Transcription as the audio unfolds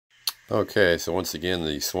Okay, so once again,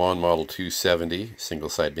 the Swan Model 270 single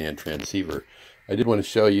sideband transceiver. I did want to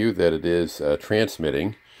show you that it is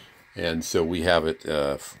transmitting, and so we have it,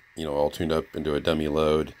 all tuned up into a dummy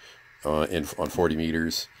load on 40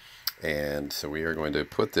 meters. And so we are going to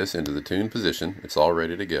put this into the tune position. It's all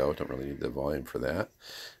ready to go. Don't really need the volume for that.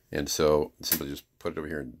 And so simply just put it over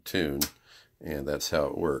here in tune, and that's how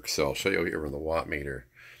it works. So I'll show you here on the watt meter.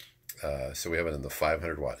 So we have it in the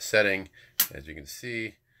 500 watt setting. As you can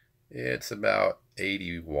see, it's about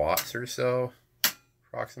 80 watts or so,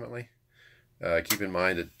 approximately. Keep in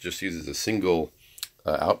mind it just uses a single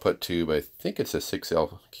output tube. I think it's a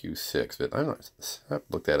 6LQ6, but I'm not. I'll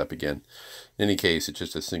look that up again. In any case, it's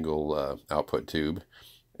just a single output tube,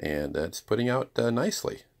 and it's putting out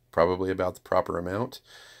nicely, probably about the proper amount,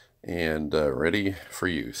 and ready for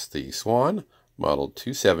use. The Swan Model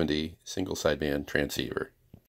 270 single sideband transceiver.